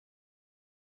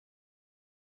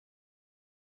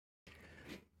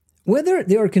Whether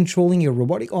they are controlling a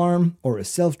robotic arm or a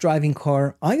self-driving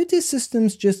car, IoT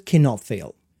systems just cannot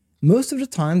fail. Most of the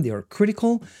time, they are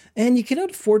critical, and you cannot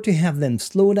afford to have them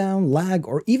slow down, lag,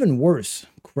 or even worse,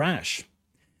 crash.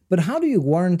 But how do you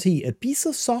guarantee a piece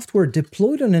of software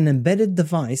deployed on an embedded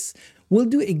device will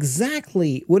do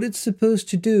exactly what it's supposed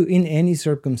to do in any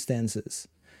circumstances?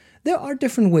 There are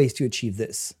different ways to achieve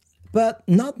this, but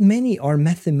not many are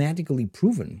mathematically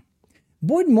proven.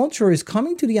 Boyd Melcher is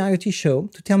coming to the IoT show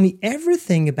to tell me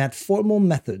everything about formal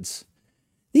methods.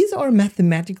 These are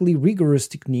mathematically rigorous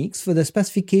techniques for the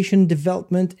specification,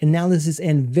 development, analysis,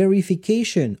 and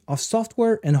verification of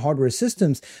software and hardware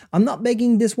systems. I'm not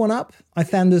making this one up. I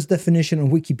found this definition on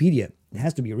Wikipedia. It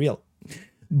has to be real.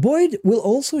 Boyd will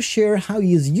also share how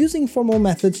he is using formal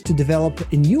methods to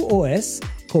develop a new OS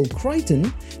called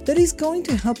Kry10 that is going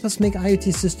to help us make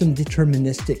IoT system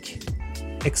deterministic.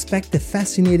 Expect a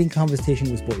fascinating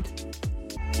conversation with Boyd.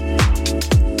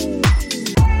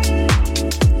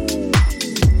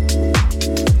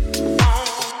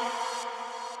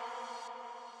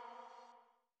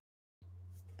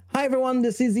 Hi everyone,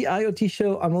 this is the IoT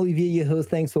Show. I'm Olivier, your host.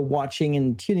 Thanks for watching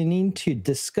and tuning in to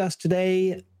discuss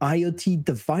today IoT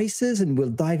devices, and we'll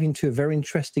dive into a very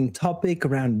interesting topic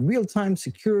around real-time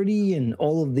security and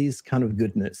all of these kind of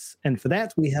goodness. And for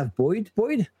that, we have Boyd.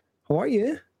 Boyd, how are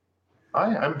you?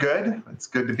 Hi, I'm good. It's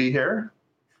good to be here.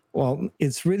 Well,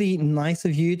 it's really nice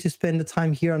of you to spend the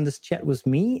time here on this chat with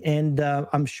me, and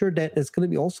I'm sure that it's going to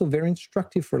be also very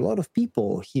instructive for a lot of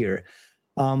people here.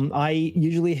 I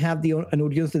usually have an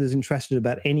audience that is interested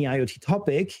about any IoT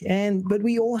topic, but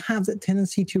we all have that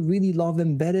tendency to really love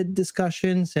embedded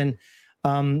discussions, and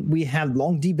we have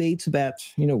long debates about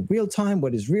real time,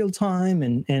 what is real time,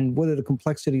 and what are the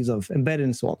complexities of embedded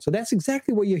and so on. So that's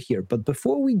exactly why you're here. But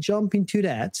before we jump into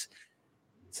that,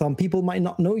 some people might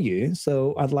not know you,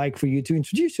 so I'd like for you to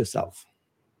introduce yourself.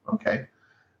 Okay.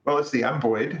 Well, let's see. I'm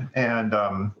Boyd, and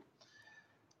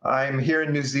I'm here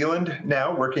in New Zealand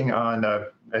now working on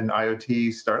an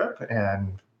IoT startup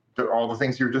and all the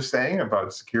things you were just saying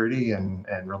about security and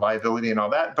reliability and all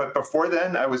that. But before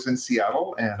then, I was in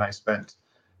Seattle, and I spent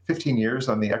 15 years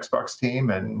on the Xbox team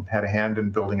and had a hand in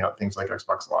building out things like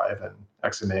Xbox Live and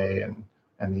XNA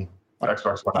and the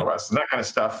Xbox One OS and that kind of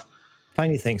stuff.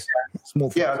 Tiny things. Small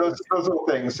things. Yeah, those little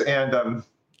things. And,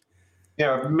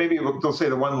 maybe they'll say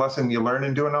the one lesson you learn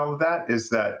in doing all of that is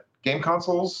that game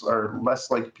consoles are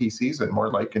less like PCs and more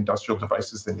like industrial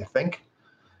devices than you think.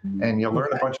 And you'll learn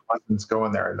a bunch of lessons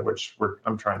going there, into which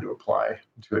I'm trying to apply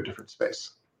to a different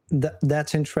space.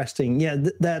 That's interesting. Yeah,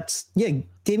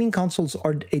 gaming consoles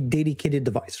are a dedicated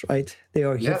device, right? They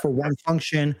are here for one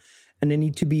function, and they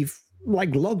need to be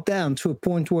locked down to a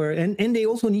point where, and they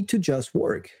also need to just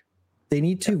work. They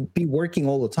need to be working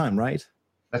all the time, right?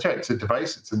 That's right. It's a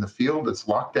device. It's in the field. It's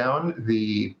locked down.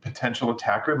 The potential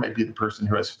attacker might be the person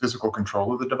who has physical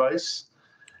control of the device.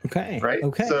 Okay. Right.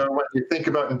 Okay. So when you think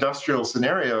about industrial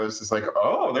scenarios, it's like,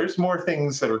 oh, there's more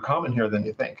things that are common here than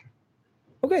you think.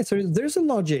 Okay. So there's a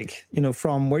logic,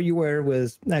 from where you were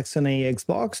with XNA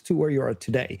Xbox to where you are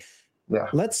today. Yeah.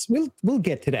 We'll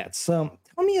get to that. So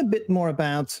tell me a bit more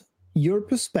about your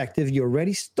perspective. You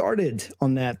already started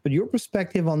on that, but your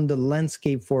perspective on the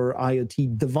landscape for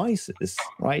IoT devices,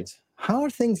 right? How are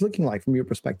things looking like from your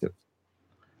perspective?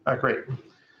 Great.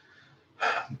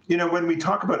 When we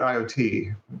talk about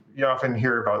IoT, you often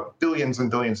hear about billions and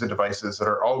billions of devices that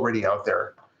are already out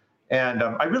there. And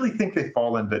I really think they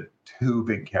fall into two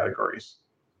big categories.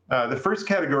 The first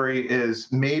category is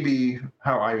maybe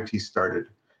how IoT started.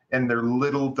 And they're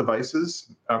little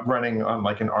devices running on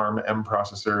like an ARM M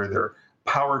processor. They're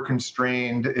power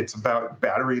constrained. It's about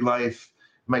battery life.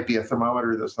 It might be a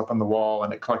thermometer that's up on the wall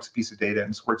and it collects a piece of data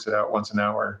and squirts it out once an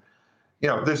hour.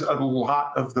 There's a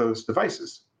lot of those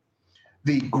devices.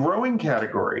 The growing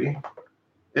category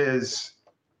is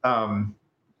kind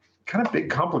of big,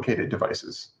 complicated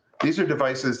devices. These are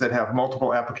devices that have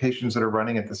multiple applications that are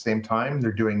running at the same time.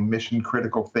 They're doing mission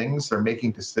critical things. They're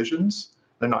making decisions.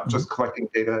 They're not just collecting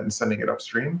data and sending it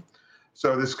upstream.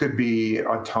 So this could be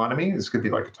autonomy. This could be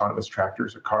like autonomous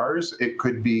tractors or cars. It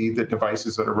could be the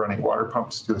devices that are running water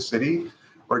pumps to a city,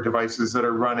 or devices that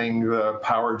are running the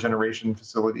power generation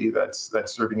facility that's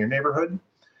serving your neighborhood.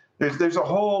 There's a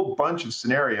whole bunch of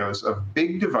scenarios of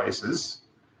big devices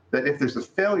that if there's a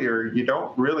failure, you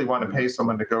don't really want to pay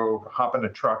someone to go hop in a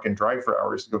truck and drive for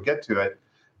hours to go get to it.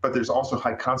 But there's also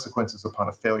high consequences upon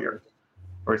a failure,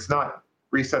 where it's not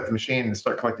reset the machine and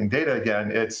start collecting data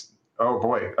again. It's, oh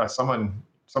boy, someone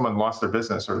lost their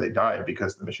business or they died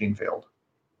because the machine failed.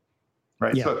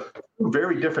 Right. Yeah. So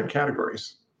very different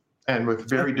categories, and with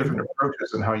very different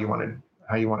approaches in how you want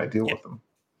to deal with them.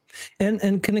 And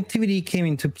connectivity came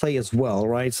into play as well,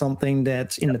 right? Something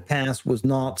that in the past was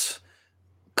not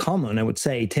common, I would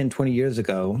say 10, 20 years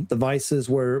ago. Devices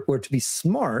were to be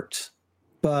smart,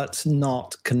 but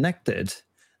not connected,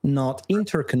 not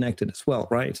interconnected as well,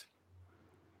 right?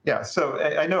 Yeah. So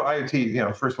I know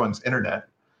IoT, first one's internet.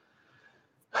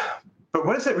 But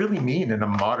what does that really mean in a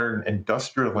modern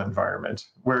industrial environment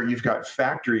where you've got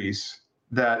factories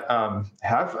that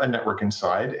have a network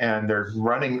inside and they're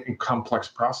running complex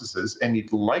processes and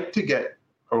you'd like to get,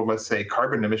 or let's say,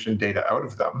 carbon emission data out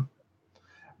of them,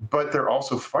 but they're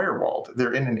also firewalled.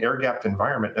 They're in an air gapped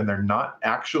environment and they're not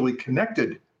actually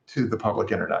connected to the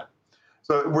public internet.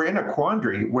 So we're in a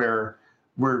quandary where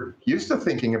we're used to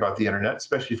thinking about the internet,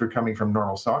 especially if you're coming from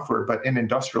normal software, but in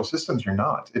industrial systems, you're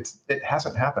not. It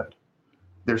hasn't happened.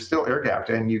 They're still air gapped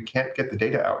and you can't get the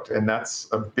data out. And that's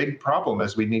a big problem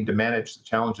as we need to manage the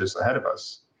challenges ahead of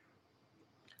us.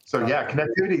 So yeah,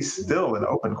 connectivity is still an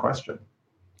open question.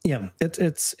 Yeah,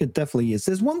 it definitely is.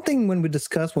 There's one thing when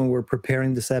we're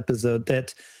preparing this episode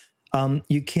that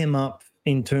you came up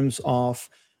in terms of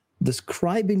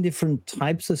describing different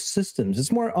types of systems.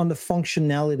 It's more on the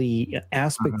functionality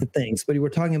aspect of things, but you were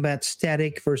talking about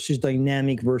static versus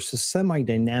dynamic versus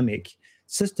semi-dynamic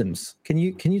systems. Can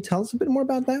you tell us a bit more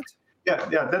about that? Yeah,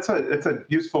 it's a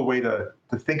useful way to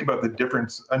think about the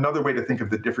difference. Another way to think of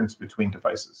the difference between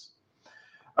devices.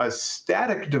 A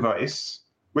static device,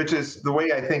 which is the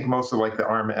way I think most of like the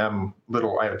ARM-M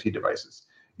little IoT devices.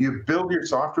 You build your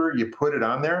software, you put it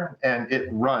on there, and it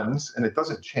runs, and it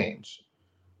doesn't change.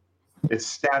 It's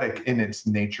static in its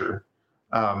nature.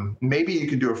 Maybe you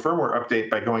can do a firmware update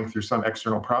by going through some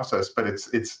external process, but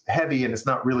it's heavy and it's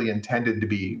not really intended to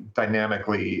be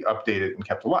dynamically updated and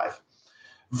kept alive.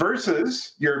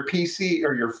 Versus your PC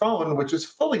or your phone, which is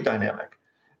fully dynamic.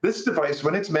 This device,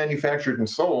 when it's manufactured and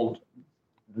sold,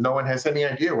 no one has any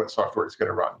idea what software it's going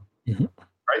to run. Mm-hmm.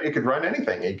 Right? It could run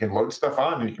anything. You can load stuff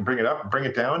on and you can bring it up and bring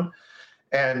it down.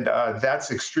 And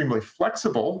that's extremely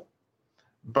flexible,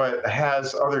 but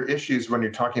has other issues when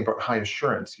you're talking about high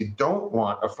assurance. You don't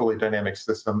want a fully dynamic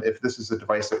system if this is a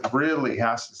device that really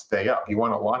has to stay up. You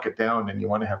want to lock it down and you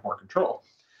want to have more control.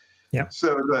 Yeah.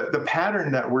 So the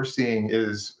pattern that we're seeing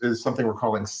is something we're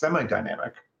calling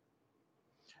semi-dynamic,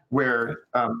 where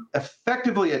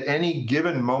effectively at any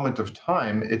given moment of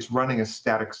time, it's running a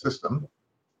static system.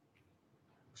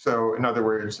 So in other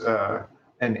words,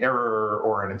 an error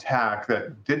or an attack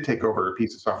that did take over a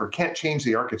piece of software can't change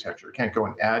the architecture, can't go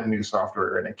and add new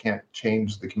software, and it can't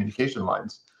change the communication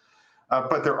lines.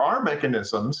 But there are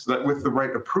mechanisms that with the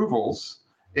right approvals,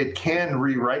 it can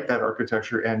rewrite that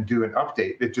architecture and do an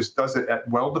update. It just does it at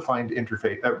well-defined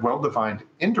interface, at well-defined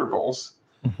intervals,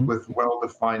 mm-hmm. with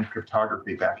well-defined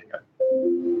cryptography backing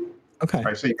it. Okay.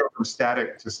 Right, so you go from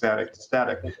static to static to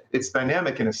static. It's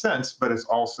dynamic in a sense, but it's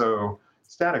also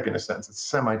static in a sense. It's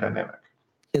semi-dynamic.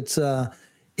 It's a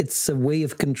way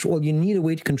of control. You need a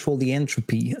way to control the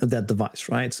entropy of that device,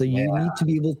 right? So you need to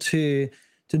be able to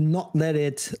not let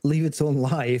it live its own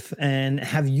life and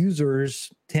have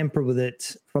users tamper with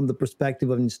it from the perspective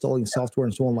of installing software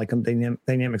and so on, like on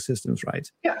dynamic systems,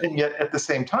 right? Yeah, and yet at the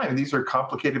same time, these are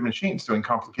complicated machines doing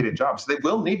complicated jobs. They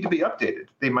will need to be updated.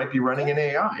 They might be running an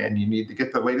AI, and you need to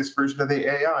get the latest version of the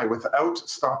AI without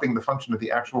stopping the function of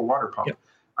the actual water pump. Yep.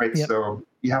 Right, yep. So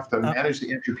you have to manage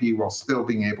the entropy while still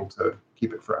being able to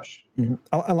keep it fresh. Mm-hmm.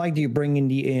 I like that you bring in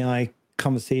the AI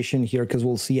conversation here, because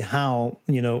we'll see how,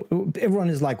 everyone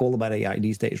is like all about AI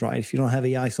these days, right? If you don't have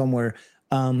AI somewhere,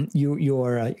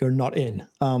 you're not in.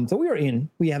 So we are in.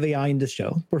 We have AI in this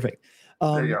show. Perfect.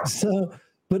 There you go. So,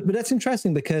 but that's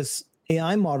interesting, because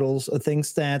AI models are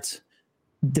things that,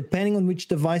 depending on which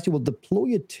device you will deploy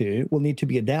it to, will need to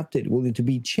be adapted, will need to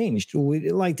be changed.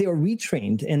 Like they are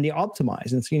retrained and they're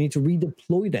optimized. And so you need to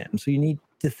redeploy them. So you need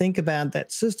to think about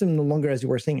that system no longer, as you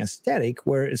were saying, as static,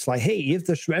 where it's like, hey, if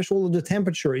the threshold of the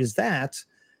temperature is that,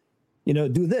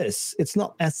 do this. It's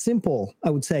not as simple,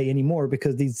 I would say, anymore,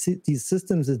 because these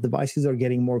systems, these devices are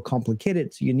getting more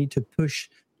complicated. So you need to push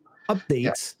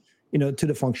updates, to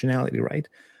the functionality, right?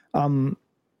 Go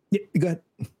ahead.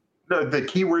 The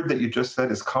key word that you just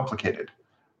said is complicated,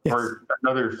 yes. Or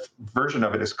another version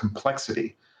of it is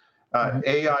complexity.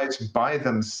 Mm-hmm. AIs by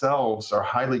themselves are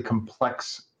highly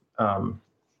complex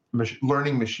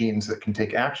learning machines that can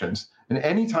take actions. And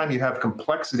anytime you have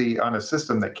complexity on a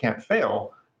system that can't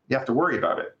fail, you have to worry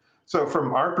about it. So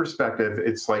from our perspective,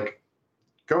 it's like,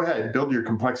 go ahead, build your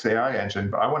complex AI engine,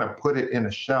 but I want to put it in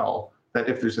a shell that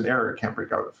if there's an error, it can't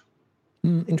break out of.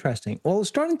 Interesting. Well, we're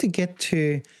starting to get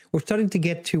to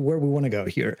where we want to go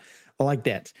here. I like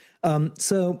that.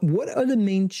 So what are the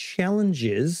main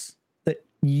challenges that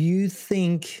you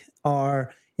think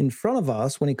are in front of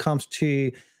us when it comes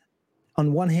to,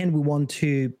 on one hand, we want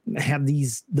to have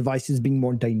these devices being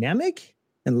more dynamic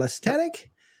and less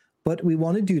static, but we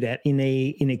want to do that in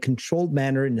a controlled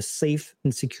manner, in a safe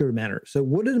and secure manner. So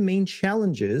what are the main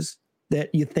challenges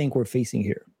that you think we're facing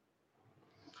here?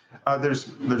 There's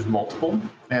multiple,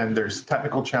 and there's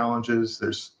technical challenges,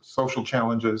 there's social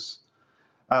challenges.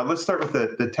 Let's start with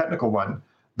the technical one.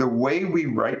 The way we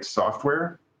write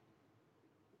software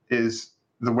is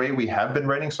the way we have been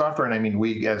writing software, and I mean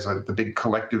we as the big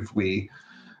collective we,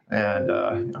 and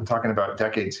I'm talking about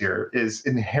decades here, is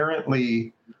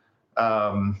inherently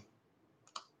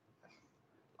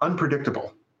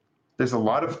unpredictable. There's a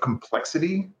lot of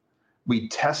complexity. We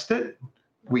test it.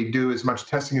 We do as much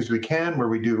testing as we can, where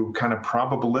we do kind of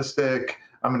probabilistic.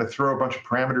 I'm going to throw a bunch of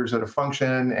parameters at a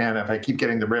function, and if I keep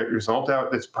getting the right result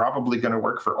out, it's probably going to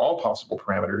work for all possible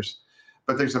parameters.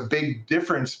 But there's a big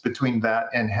difference between that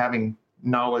and having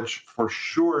knowledge for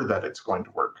sure that it's going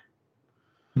to work.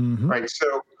 Right?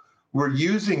 So we're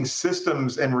using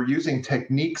systems and we're using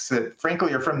techniques that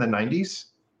frankly are from the 90s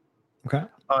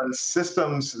on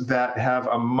systems that have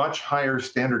a much higher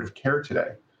standard of care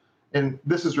today. And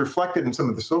this is reflected in some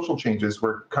of the social changes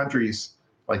where countries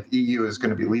like the EU is going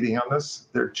to be leading on this.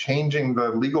 They're changing the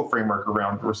legal framework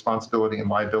around responsibility and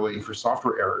liability for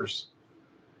software errors,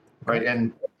 right?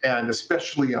 And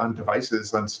especially on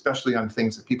devices, and especially on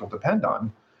things that people depend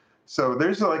on. So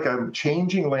there's like a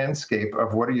changing landscape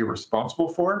of what are you responsible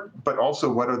for, but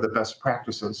also what are the best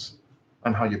practices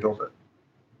on how you build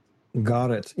it.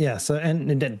 Got it. Yeah. So, and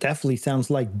that definitely sounds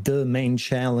like the main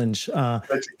challenge,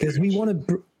 because we want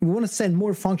to send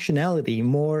more functionality,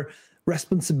 more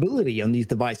responsibility on these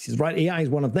devices, right? AI is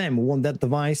one of them. We want that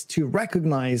device to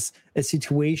recognize a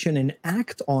situation and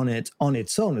act on it on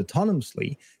its own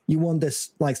autonomously. You want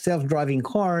this like self-driving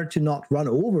car to not run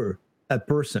over a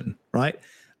person, right?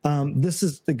 This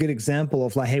is a good example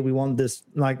of like, hey, we want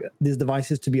these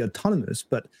devices to be autonomous,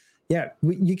 but yeah,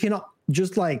 you cannot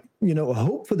just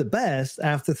hope for the best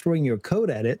after throwing your code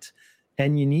at it,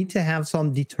 and you need to have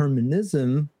some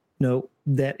determinism,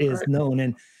 that is known.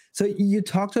 And so you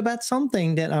talked about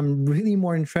something that I'm really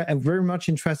very much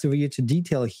interested for you to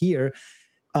detail here.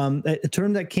 A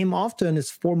term that came often is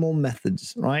formal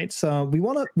methods, right? So we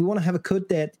want to have a code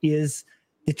that is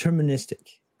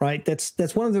deterministic, right?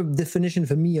 That's one of the definitions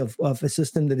for me of a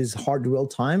system that is hard real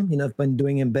time. I've been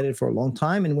doing embedded for a long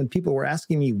time, and when people were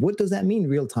asking me, what does that mean,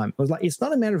 real time? I was like, it's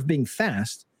not a matter of being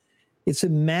fast. It's a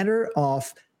matter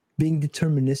of being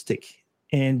deterministic.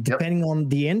 And depending on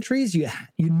the entries, you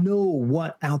know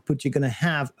what output you're going to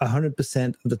have 100%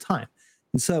 of the time.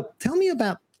 And so tell me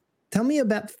about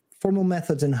formal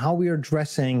methods and how we are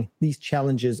addressing these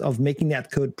challenges of making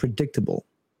that code predictable.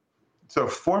 So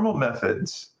formal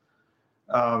methods,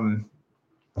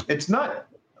 it's not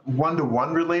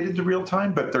one-to-one related to real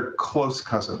time, but they're close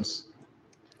cousins.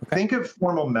 Think of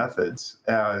formal methods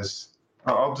as,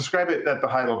 I'll describe it at the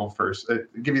high level first,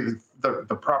 give you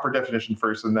the proper definition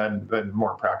first, and then the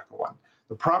more practical one.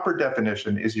 The proper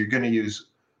definition is you're going to use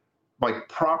like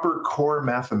proper core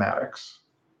mathematics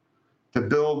to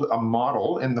build a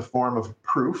model in the form of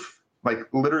proof, like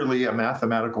literally a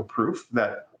mathematical proof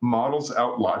that models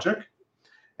out logic.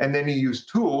 And then you use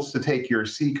tools to take your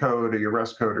C code or your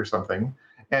Rust code or something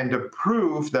and to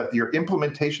prove that your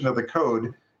implementation of the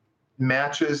code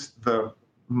matches the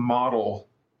model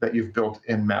that you've built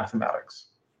in mathematics,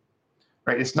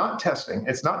 right? It's not testing.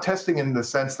 It's not testing in the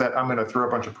sense that I'm going to throw a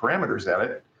bunch of parameters at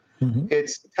it.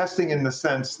 It's testing in the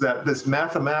sense that this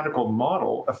mathematical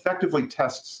model effectively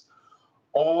tests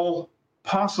all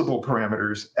possible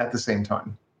parameters at the same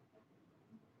time.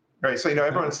 Right, so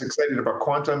everyone's excited about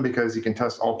quantum because you can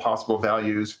test all possible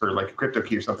values for like a crypto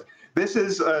key or something. This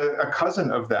is a cousin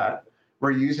of that.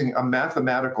 We're using a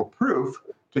mathematical proof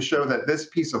to show that this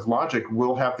piece of logic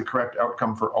will have the correct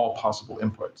outcome for all possible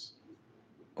inputs.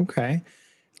 Okay.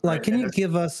 Like, can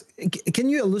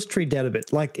you illustrate that a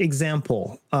bit? Like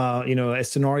example, a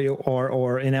scenario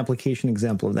or an application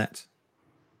example of that?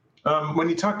 When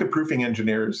you talk to proofing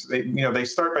engineers, they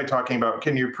start by talking about,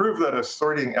 can you prove that a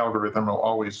sorting algorithm will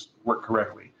always work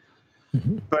correctly?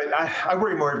 But I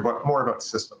worry more about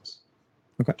systems.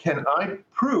 Can I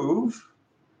prove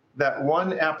that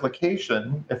one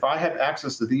application, if I have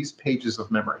access to these pages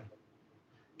of memory,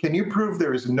 can you prove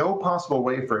there is no possible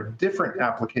way for a different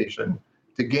application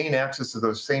to gain access to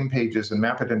those same pages and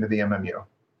map it into the MMU?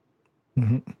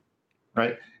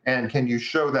 Right? And can you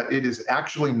show that it is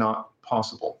actually not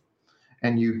possible?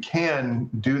 And you can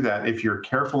do that if you're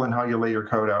careful in how you lay your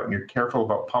code out and you're careful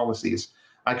about policies.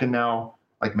 I can now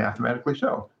mathematically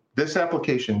show this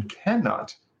application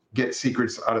cannot get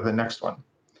secrets out of the next one.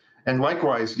 And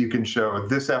likewise, you can show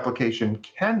this application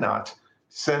cannot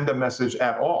send a message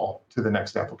at all to the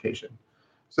next application.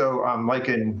 So like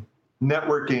in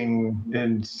networking,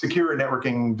 in secure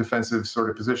networking defensive sort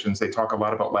of positions, they talk a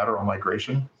lot about lateral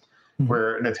migration,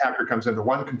 where an attacker comes into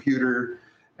one computer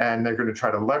and they're going to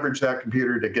try to leverage that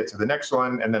computer to get to the next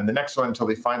one, and then the next one until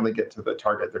they finally get to the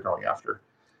target they're going after.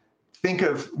 Think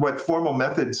of what formal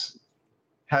methods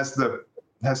has the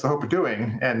hope of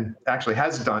doing, and actually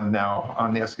has done now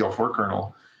on the SEL4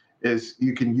 kernel, is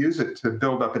you can use it to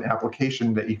build up an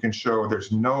application that you can show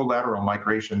there's no lateral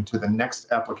migration to the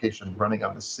next application running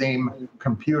on the same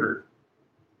computer.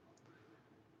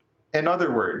 In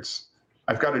other words,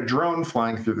 I've got a drone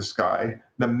flying through the sky.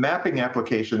 The mapping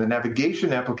application, the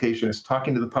navigation application is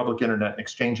talking to the public internet and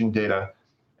exchanging data.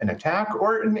 An attack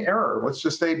or an error, let's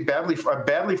just say a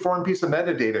badly formed piece of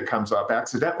metadata comes up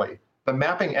accidentally. The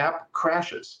mapping app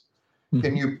crashes.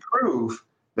 Can you prove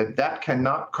that that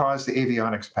cannot cause the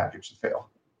avionics package to fail?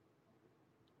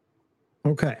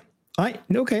 Okay,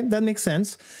 that makes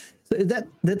sense.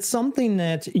 That's something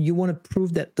that you want to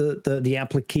prove that the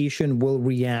application will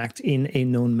react in a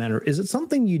known manner. Is it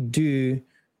something you do?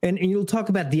 And you'll talk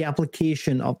about the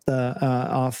application of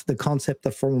the concept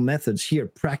of formal methods here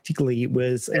practically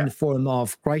was in the form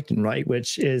of Kry10, right?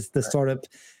 Which is the startup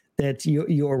that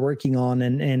you are working on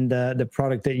and the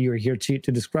product that you're here to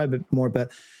describe it more.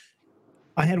 But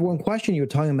I had one question. You were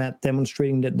talking about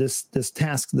demonstrating that this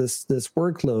task, this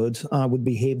workload would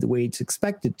behave the way it's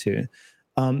expected to.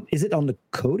 Is it on the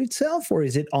code itself, or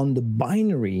is it on the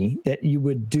binary that you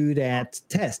would do that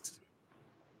test?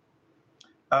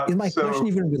 Is my question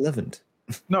even relevant?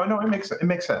 No, it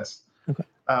makes sense. Okay.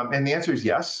 And the answer is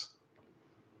yes.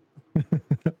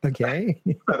 Okay.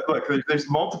 Look, there's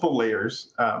multiple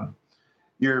layers.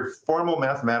 Your formal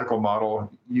mathematical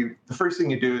model, the first thing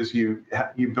you do is you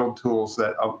build tools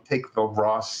that take the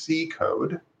raw C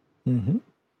code,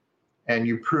 and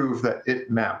you prove that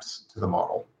it maps to the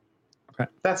model. Okay.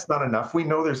 That's not enough. We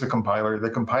know there's a compiler. The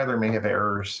compiler may have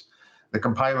errors. The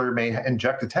compiler may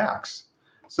inject attacks.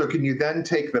 So can you then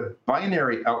take the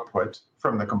binary output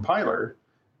from the compiler,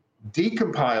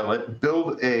 decompile it,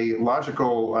 build a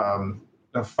logical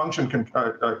function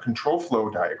control flow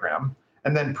diagram,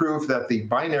 and then prove that the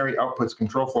binary output's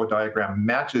control flow diagram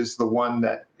matches the one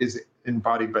that is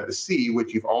embodied by the C,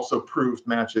 which you've also proved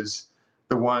matches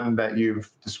the one that you've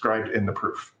described in the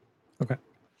proof. Okay.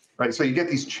 Right, so you get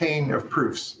these chain of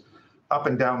proofs up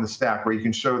and down the stack where you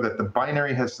can show that the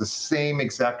binary has the same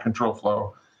exact control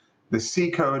flow. The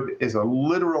C code is a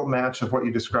literal match of what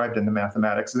you described in the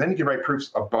mathematics. And then you can write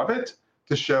proofs above it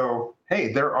to show,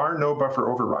 hey, there are no buffer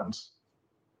overruns.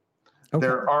 Okay.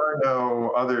 There are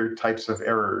no other types of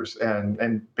errors.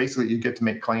 And basically you get to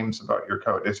make claims about your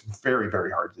code. It's very, very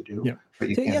hard to do. Yeah. But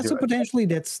you can't do so it. Potentially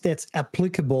that's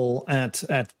applicable at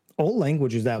all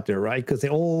languages out there, right? Because they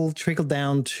all trickle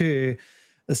down to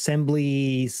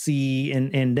assembly, C,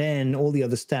 and then all the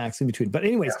other stacks in between. But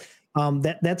anyways,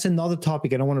 that's another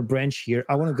topic. I don't want to branch here.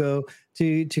 I want to go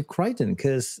to Kry10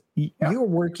 because you're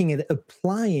working at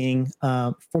applying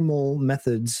formal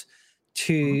methods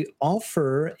to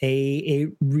offer a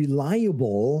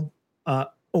reliable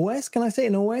OS. Can I say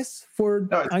an OS for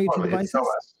IoT devices?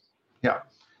 OS. Yeah.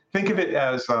 Think of it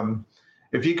as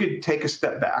if you could take a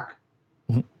step back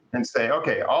and say,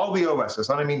 okay, all the OSs,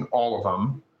 and I mean all of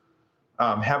them,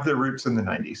 have their roots in the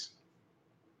 90s.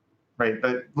 Right,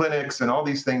 but Linux and all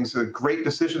these things, great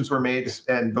decisions were made,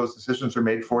 and those decisions were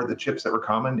made for the chips that were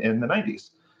common in the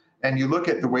 90s. And you look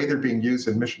at the way they're being used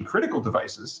in mission-critical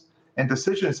devices, and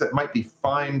decisions that might be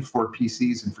fine for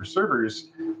PCs and for servers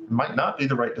might not be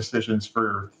the right decisions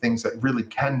for things that really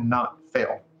cannot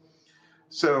fail.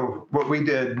 So what we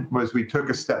did was we took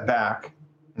a step back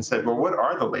and said, well, what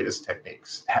are the latest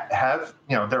techniques?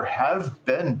 There have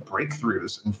been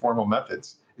breakthroughs in formal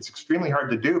methods. It's extremely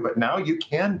hard to do, but now you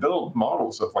can build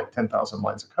models of like 10,000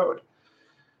 lines of code.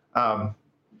 And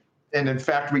in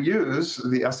fact, we use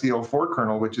the SEL4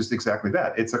 kernel, which is exactly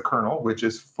that. It's a kernel which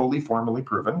is fully formally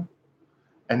proven.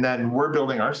 And then we're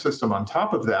building our system on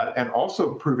top of that and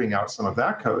also proving out some of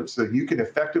that code so you can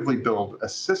effectively build a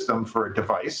system for a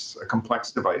device, a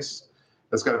complex device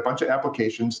that's got a bunch of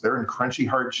applications. They're in crunchy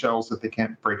hard shells that they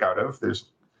can't break out of. There's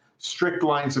strict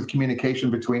lines of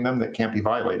communication between them that can't be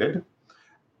violated.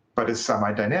 But it's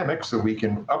semi-dynamic, so we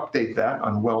can update that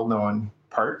on well-known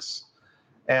parts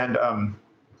and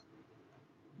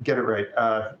get it right.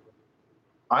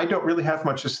 I don't really have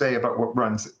much to say about what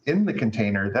runs in the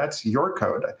container. That's your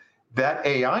code. That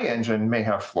AI engine may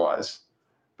have flaws,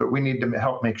 but we need to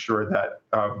help make sure that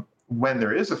when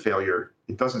there is a failure,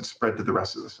 it doesn't spread to the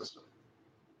rest of the system.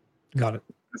 Got it.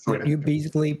 That's the way to You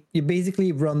think of it.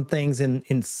 basically run things in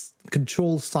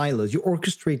control silos. You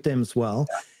orchestrate them as well,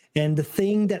 and the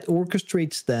thing that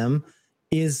orchestrates them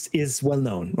is well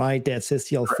known, right? That's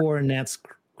Correct. SCL4, and that's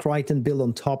Kry10 built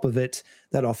on top of it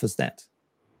that offers that.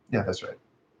 Yeah, that's right.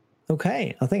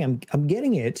 Okay, I think I'm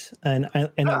getting it, and I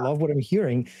love what I'm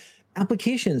hearing.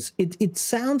 Applications. It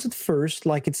sounds at first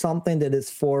like it's something that is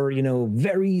for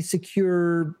very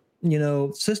secure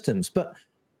systems, but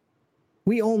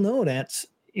we all know that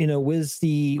with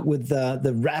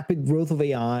the rapid growth of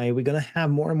AI, we're going to have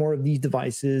more and more of these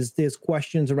devices. There's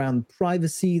questions around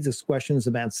privacy. There's questions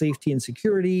about safety and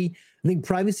security. I think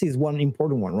privacy is one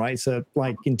important one, right? So,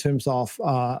 like in terms of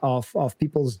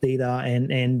people's data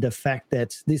and the fact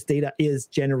that this data is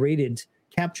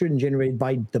captured and generated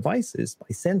by devices, by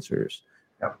sensors.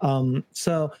 Yep.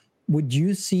 So, would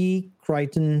you see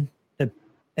Kry10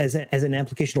 as an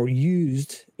application or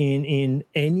used in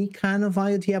any kind of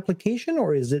IoT application,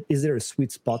 or is there a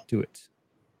sweet spot to it?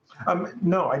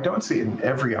 No, I don't see it in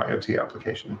every IoT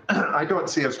application. I don't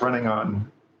see us running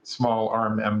on small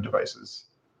ARM-M devices.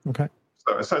 Okay.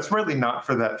 So it's really not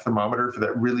for that thermometer, for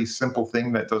that really simple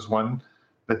thing that does one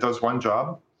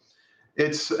job.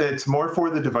 It's more for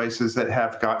the devices that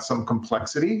have got some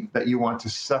complexity that you want to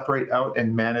separate out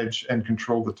and manage and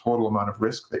control the total amount of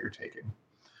risk that you're taking.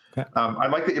 Okay. I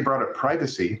like that you brought up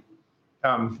privacy.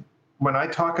 When I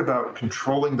talk about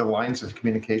controlling the lines of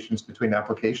communications between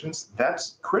applications,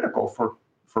 that's critical for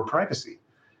privacy.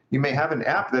 You may have an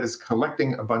app that is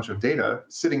collecting a bunch of data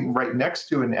sitting right next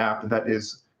to an app that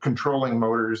is controlling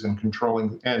motors and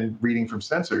controlling and reading from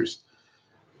sensors.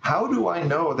 How do I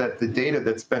know that the data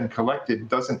that's been collected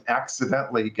doesn't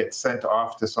accidentally get sent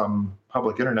off to some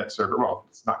public internet server? Well,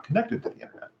 it's not connected to the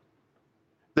internet.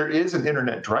 There is an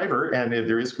internet driver and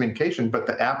there is communication, but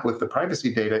the app with the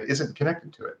privacy data isn't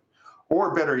connected to it.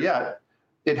 Or better yet,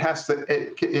 it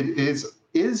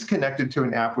is connected to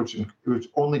an app which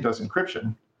only does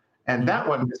encryption, and that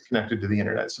one is connected to the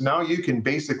internet. So now you can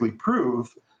basically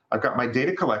prove I've got my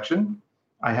data collection,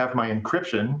 I have my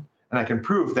encryption, and I can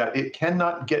prove that it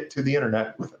cannot get to the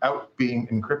internet without being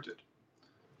encrypted.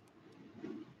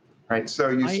 Right. So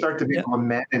you start to be able to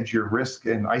manage your risk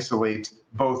and isolate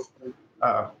both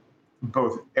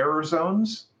error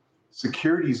zones,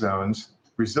 security zones,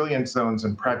 resilience zones,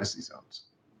 and privacy zones.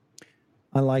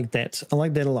 I like that. I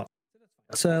like that a lot.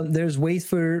 So there's ways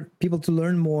for people to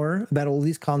learn more about all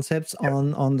these concepts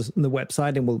on the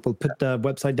website, and we'll put the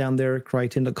website down there,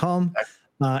 Kry10.com,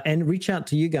 and reach out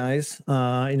to you guys,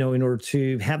 in order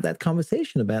to have that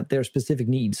conversation about their specific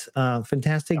needs.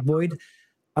 Fantastic, Boyd.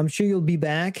 I'm sure you'll be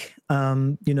back,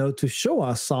 to show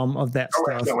us some of that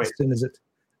stuff as soon as it's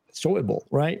enjoyable,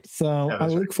 right? So I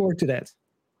look forward to that.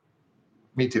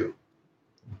 Me too.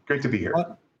 Great to be here.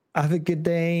 Have a good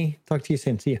day. Talk to you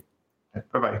soon. See you.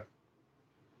 Bye-bye.